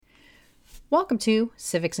Welcome to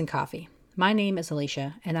Civics and Coffee. My name is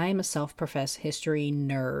Alicia, and I am a self-professed history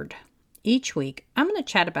nerd. Each week, I'm going to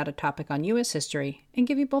chat about a topic on U.S. history and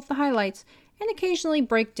give you both the highlights and occasionally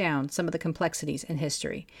break down some of the complexities in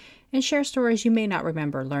history and share stories you may not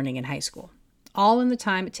remember learning in high school, all in the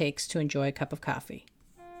time it takes to enjoy a cup of coffee.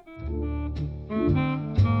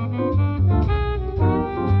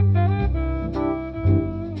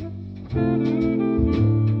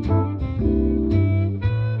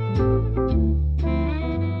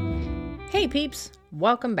 Hey peeps,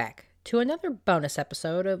 welcome back to another bonus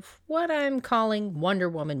episode of what I'm calling Wonder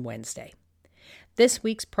Woman Wednesday. This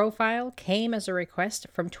week's profile came as a request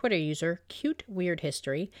from Twitter user Cute Weird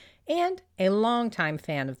History and a longtime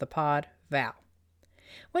fan of the pod, Val.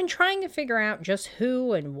 When trying to figure out just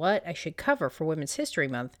who and what I should cover for Women's History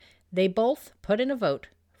Month, they both put in a vote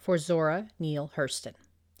for Zora Neale Hurston.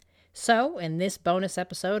 So, in this bonus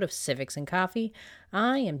episode of Civics and Coffee,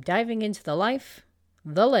 I am diving into the life,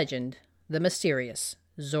 the legend, the mysterious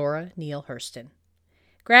Zora Neale Hurston.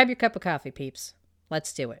 Grab your cup of coffee, peeps.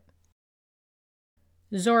 Let's do it.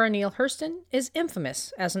 Zora Neale Hurston is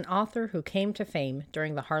infamous as an author who came to fame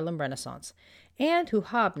during the Harlem Renaissance and who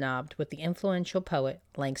hobnobbed with the influential poet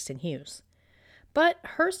Langston Hughes. But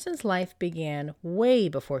Hurston's life began way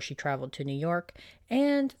before she traveled to New York,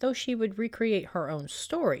 and though she would recreate her own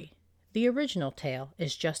story, the original tale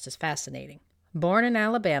is just as fascinating. Born in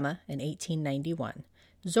Alabama in 1891,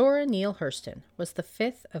 Zora Neale Hurston was the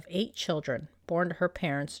fifth of 8 children born to her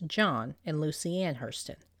parents John and Lucy Ann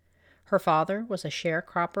Hurston. Her father was a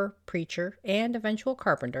sharecropper, preacher, and eventual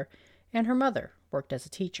carpenter, and her mother worked as a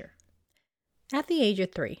teacher. At the age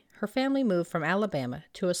of 3, her family moved from Alabama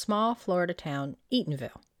to a small Florida town,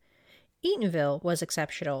 Eatonville. Eatonville was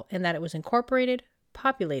exceptional in that it was incorporated,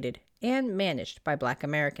 populated, and managed by Black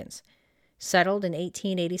Americans. Settled in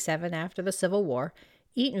 1887 after the Civil War,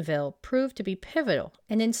 Eatonville proved to be pivotal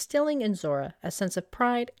in instilling in Zora a sense of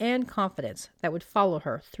pride and confidence that would follow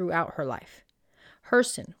her throughout her life.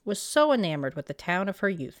 Hurston was so enamored with the town of her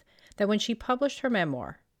youth that when she published her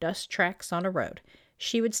memoir, Dust Tracks on a Road,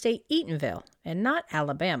 she would state Eatonville and not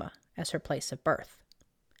Alabama as her place of birth.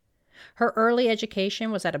 Her early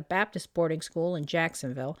education was at a Baptist boarding school in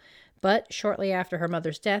Jacksonville, but shortly after her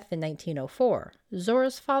mother's death in 1904,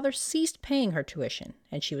 Zora's father ceased paying her tuition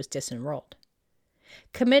and she was disenrolled.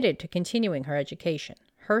 Committed to continuing her education,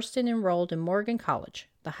 Hurston enrolled in Morgan College,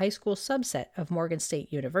 the high school subset of Morgan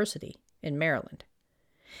State University in Maryland.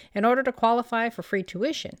 In order to qualify for free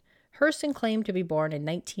tuition, Hurston claimed to be born in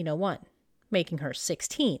 1901, making her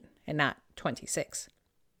 16 and not 26.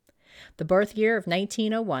 The birth year of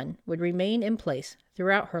 1901 would remain in place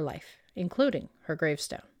throughout her life, including her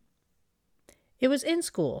gravestone. It was in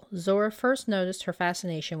school Zora first noticed her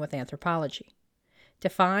fascination with anthropology.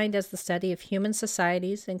 Defined as the study of human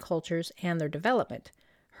societies and cultures and their development,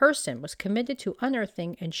 Hurston was committed to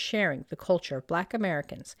unearthing and sharing the culture of Black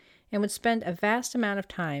Americans and would spend a vast amount of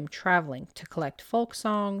time traveling to collect folk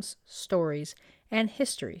songs, stories, and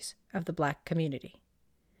histories of the Black community.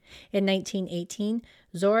 In 1918,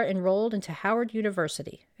 Zora enrolled into Howard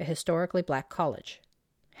University, a historically Black college.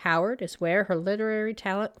 Howard is where her literary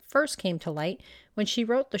talent first came to light when she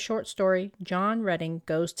wrote the short story John Redding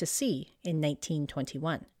Goes to Sea in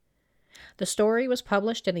 1921. The story was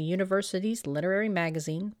published in the university's literary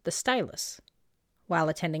magazine, The Stylus. While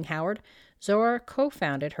attending Howard, Zora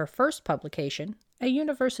co-founded her first publication, a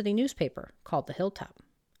university newspaper called The Hilltop.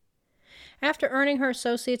 After earning her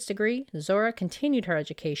associate's degree, Zora continued her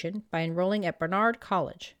education by enrolling at Barnard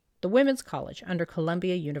College, the women's college under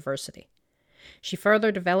Columbia University. She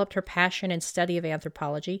further developed her passion and study of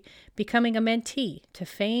anthropology, becoming a mentee to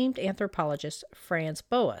famed anthropologist Franz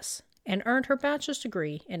Boas, and earned her bachelor's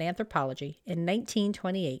degree in anthropology in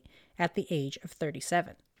 1928 at the age of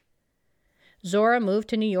 37. Zora moved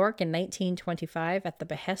to New York in 1925 at the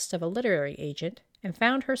behest of a literary agent and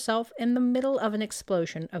found herself in the middle of an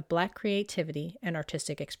explosion of Black creativity and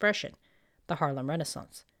artistic expression, the Harlem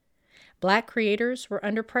Renaissance. Black creators were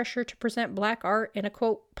under pressure to present Black art in a,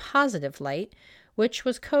 quote, positive light, which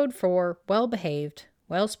was code for well-behaved,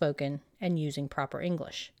 well-spoken, and using proper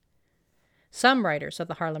English. Some writers of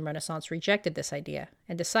the Harlem Renaissance rejected this idea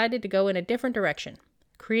and decided to go in a different direction,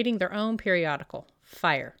 creating their own periodical,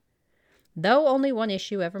 Fire. Though only one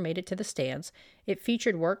issue ever made it to the stands, it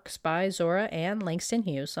featured works by Zora and Langston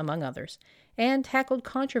Hughes, among others, and tackled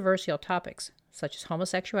controversial topics such as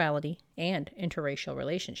homosexuality and interracial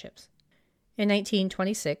relationships. In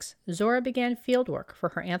 1926, Zora began fieldwork for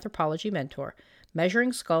her anthropology mentor,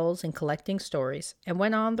 measuring skulls and collecting stories, and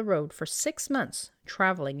went on the road for 6 months,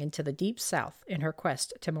 traveling into the Deep South in her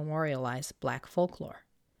quest to memorialize Black folklore.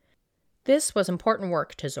 This was important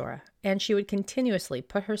work to Zora, and she would continuously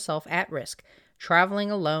put herself at risk,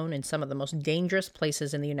 traveling alone in some of the most dangerous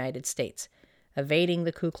places in the United States, evading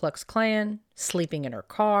the Ku Klux Klan, sleeping in her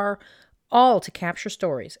car, all to capture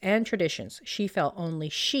stories and traditions she felt only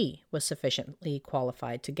she was sufficiently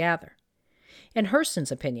qualified to gather. In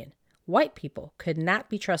Hurston's opinion, white people could not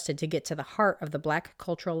be trusted to get to the heart of the Black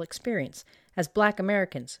cultural experience, as Black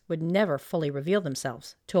Americans would never fully reveal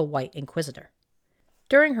themselves to a white inquisitor.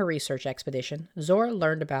 During her research expedition, Zora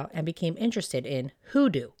learned about and became interested in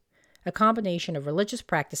hoodoo, a combination of religious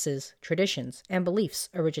practices, traditions, and beliefs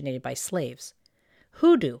originated by slaves.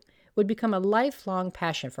 Hoodoo would become a lifelong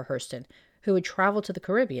passion for Hurston, who would travel to the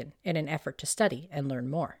Caribbean in an effort to study and learn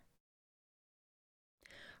more.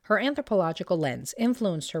 Her anthropological lens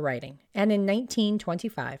influenced her writing, and in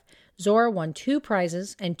 1925, Zora won 2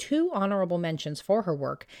 prizes and 2 honorable mentions for her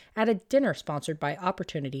work at a dinner sponsored by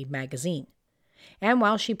Opportunity magazine. And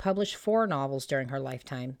while she published 4 novels during her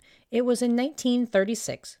lifetime, it was in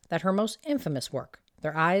 1936 that her most infamous work,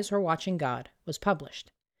 Their Eyes Were Watching God, was published.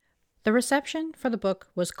 The reception for the book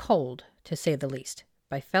was cold, to say the least,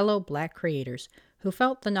 by fellow Black creators who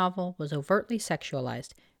felt the novel was overtly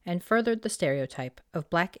sexualized and furthered the stereotype of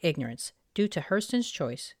Black ignorance due to Hurston's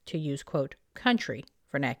choice to use, quote, country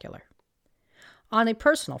vernacular. On a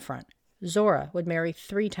personal front, Zora would marry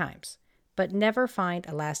 3 times, but never find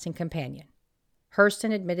a lasting companion.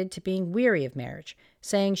 Hurston admitted to being weary of marriage,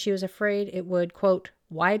 saying she was afraid it would, quote,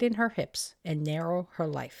 widen her hips and narrow her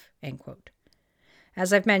life, end quote.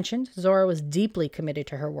 As I've mentioned, Zora was deeply committed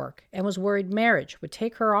to her work and was worried marriage would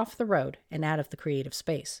take her off the road and out of the creative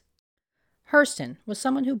space. Hurston was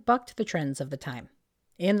someone who bucked the trends of the time.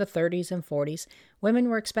 In the 30s and 40s, women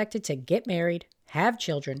were expected to get married, have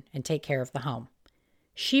children, and take care of the home.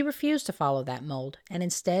 She refused to follow that mold and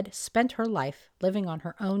instead spent her life living on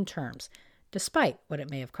her own terms, despite what it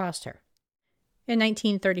may have cost her. In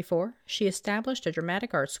 1934, she established a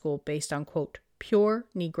dramatic art school based on, quote, pure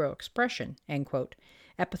Negro expression, end quote,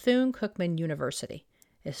 at Bethune-Cookman University,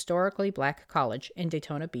 a historically Black college in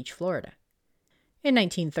Daytona Beach, Florida. In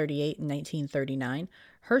 1938 and 1939,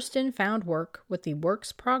 Hurston found work with the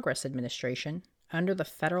Works Progress Administration under the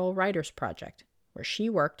Federal Writers Project, where she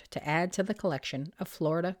worked to add to the collection of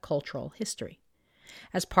Florida cultural history.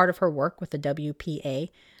 As part of her work with the WPA,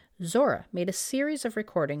 Zora made a series of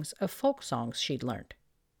recordings of folk songs she'd learned.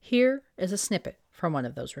 Here is a snippet from one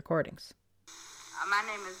of those recordings. My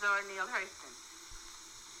name is Zora Neale Hurston,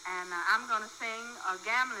 and I'm going to sing a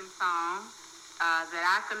gambling song that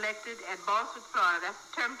I collected at Boston, Florida. That's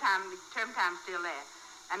term time still there.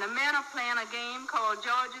 And the men are playing a game called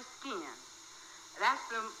Georgia Skin. That's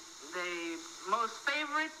the most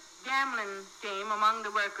favorite gambling game among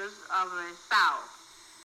the workers of the South.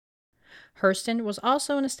 Hurston was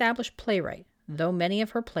also an established playwright, though many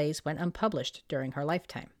of her plays went unpublished during her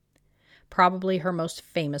lifetime. Probably her most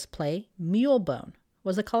famous play, Mulebone,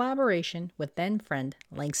 was a collaboration with then-friend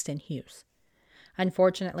Langston Hughes.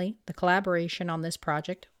 Unfortunately, the collaboration on this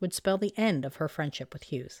project would spell the end of her friendship with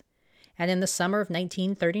Hughes, and in the summer of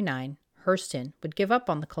 1939, Hurston would give up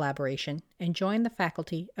on the collaboration and join the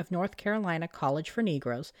faculty of North Carolina College for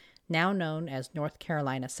Negroes, now known as North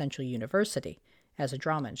Carolina Central University, as a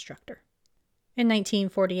drama instructor. In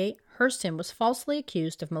 1948, Hurston was falsely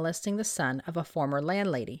accused of molesting the son of a former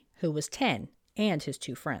landlady, who was 10, and his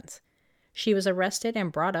 2 friends. She was arrested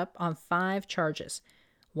and brought up on 5 charges: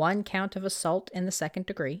 1 count of assault in the 2nd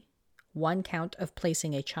degree, 1 count of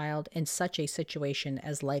placing a child in such a situation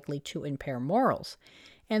as likely to impair morals,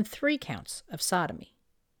 and 3 counts of sodomy.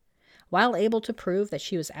 While able to prove that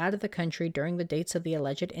she was out of the country during the dates of the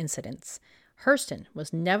alleged incidents, Hurston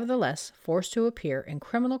was nevertheless forced to appear in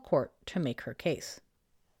criminal court to make her case.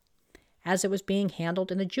 As it was being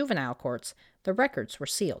handled in the juvenile courts, the records were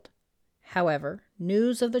sealed. However,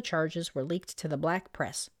 news of the charges were leaked to the Black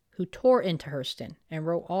press, who tore into Hurston and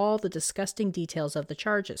wrote all the disgusting details of the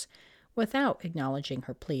charges, without acknowledging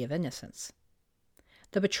her plea of innocence.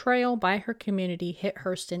 The betrayal by her community hit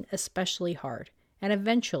Hurston especially hard, and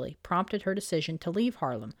eventually prompted her decision to leave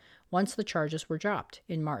Harlem once the charges were dropped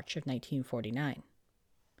in March of 1949.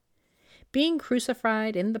 Being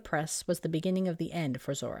crucified in the press was the beginning of the end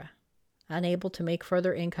for Zora. Unable to make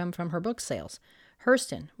further income from her book sales,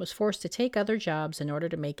 Hurston was forced to take other jobs in order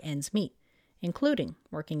to make ends meet, including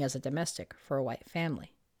working as a domestic for a white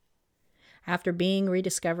family. After being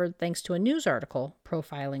rediscovered thanks to a news article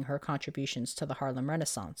profiling her contributions to the Harlem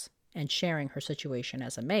Renaissance and sharing her situation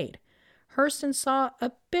as a maid, Hurston saw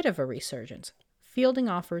a bit of a resurgence, fielding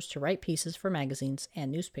offers to write pieces for magazines and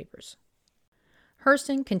newspapers.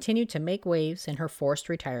 Hurston continued to make waves in her forced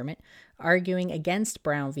retirement, arguing against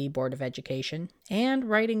Brown v. Board of Education and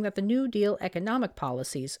writing that the New Deal economic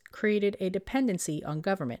policies created a dependency on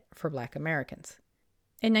government for Black Americans.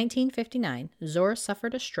 In 1959, Zora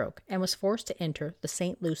suffered a stroke and was forced to enter the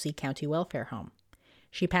St. Lucie County Welfare Home.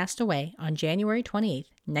 She passed away on January 28,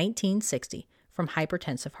 1960, from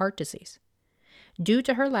hypertensive heart disease. Due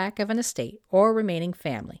to her lack of an estate or remaining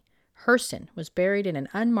family, Hurston was buried in an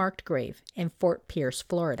unmarked grave in Fort Pierce,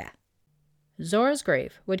 Florida. Zora's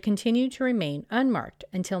grave would continue to remain unmarked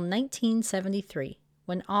until 1973,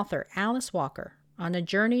 when author Alice Walker, on a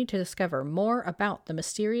journey to discover more about the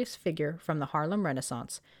mysterious figure from the Harlem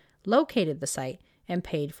Renaissance, located the site and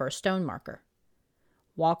paid for a stone marker.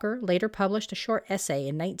 Walker later published a short essay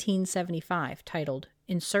in 1975 titled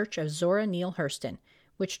In Search of Zora Neale Hurston,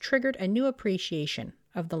 which triggered a new appreciation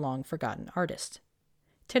of the long-forgotten artist.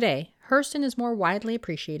 Today, Hurston is more widely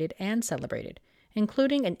appreciated and celebrated,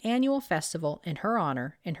 including an annual festival in her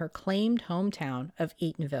honor in her claimed hometown of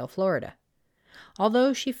Eatonville, Florida.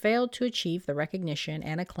 Although she failed to achieve the recognition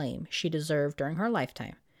and acclaim she deserved during her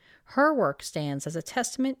lifetime, her work stands as a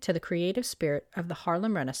testament to the creative spirit of the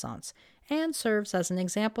Harlem Renaissance and serves as an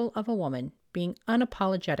example of a woman being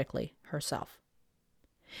unapologetically herself.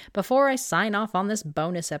 Before I sign off on this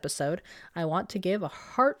bonus episode, I want to give a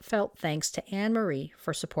heartfelt thanks to Anne-Marie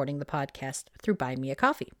for supporting the podcast through Buy Me a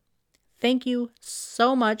Coffee. Thank you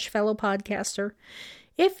so much, fellow podcaster.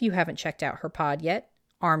 If you haven't checked out her pod yet,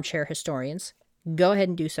 Armchair Historians, go ahead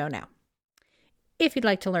and do so now. If you'd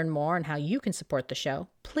like to learn more on how you can support the show,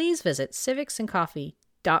 please visit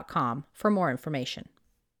civicsandcoffee.com for more information.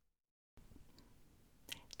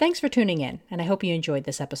 Thanks for tuning in, and I hope you enjoyed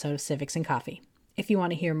this episode of Civics and Coffee. If you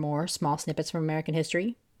want to hear more small snippets from American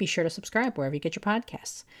history, be sure to subscribe wherever you get your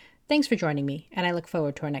podcasts. Thanks for joining me, and I look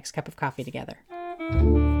forward to our next cup of coffee together.